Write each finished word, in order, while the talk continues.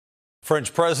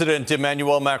French President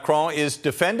Emmanuel Macron is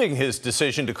defending his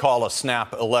decision to call a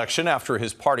snap election after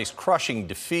his party's crushing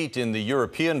defeat in the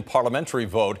European Parliamentary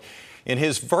vote. In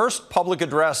his first public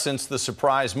address since the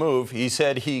surprise move, he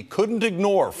said he couldn't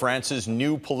ignore France's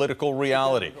new political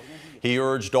reality. He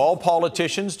urged all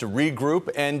politicians to regroup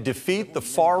and defeat the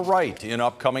far right in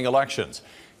upcoming elections.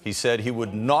 He said he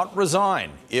would not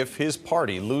resign if his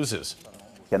party loses.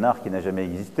 Canard qui n'a jamais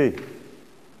existé.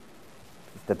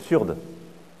 C'est absurde.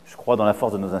 Je crois dans la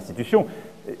force de nos institutions.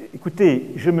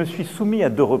 Écoutez, je me suis soumis à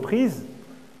 2 reprises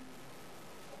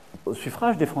au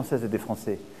suffrage des Françaises et des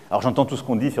Français. Alors j'entends tout ce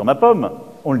qu'on dit sur ma pomme.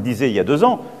 On le disait il y a 2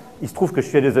 ans. Il se trouve que je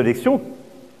suis à des élections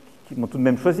qui m'ont tout de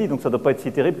même choisi, donc ça ne doit pas être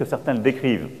si terrible que certains le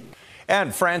décrivent.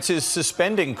 And France is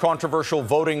suspending controversial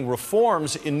voting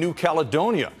reforms in New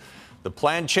Caledonia. The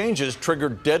planned changes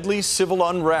triggered deadly civil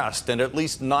unrest, and at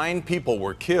least 9 people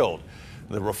were killed.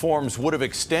 The reforms would have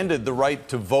extended the right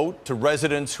to vote to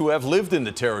residents who have lived in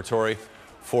the territory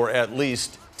for at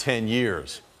least 10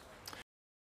 years.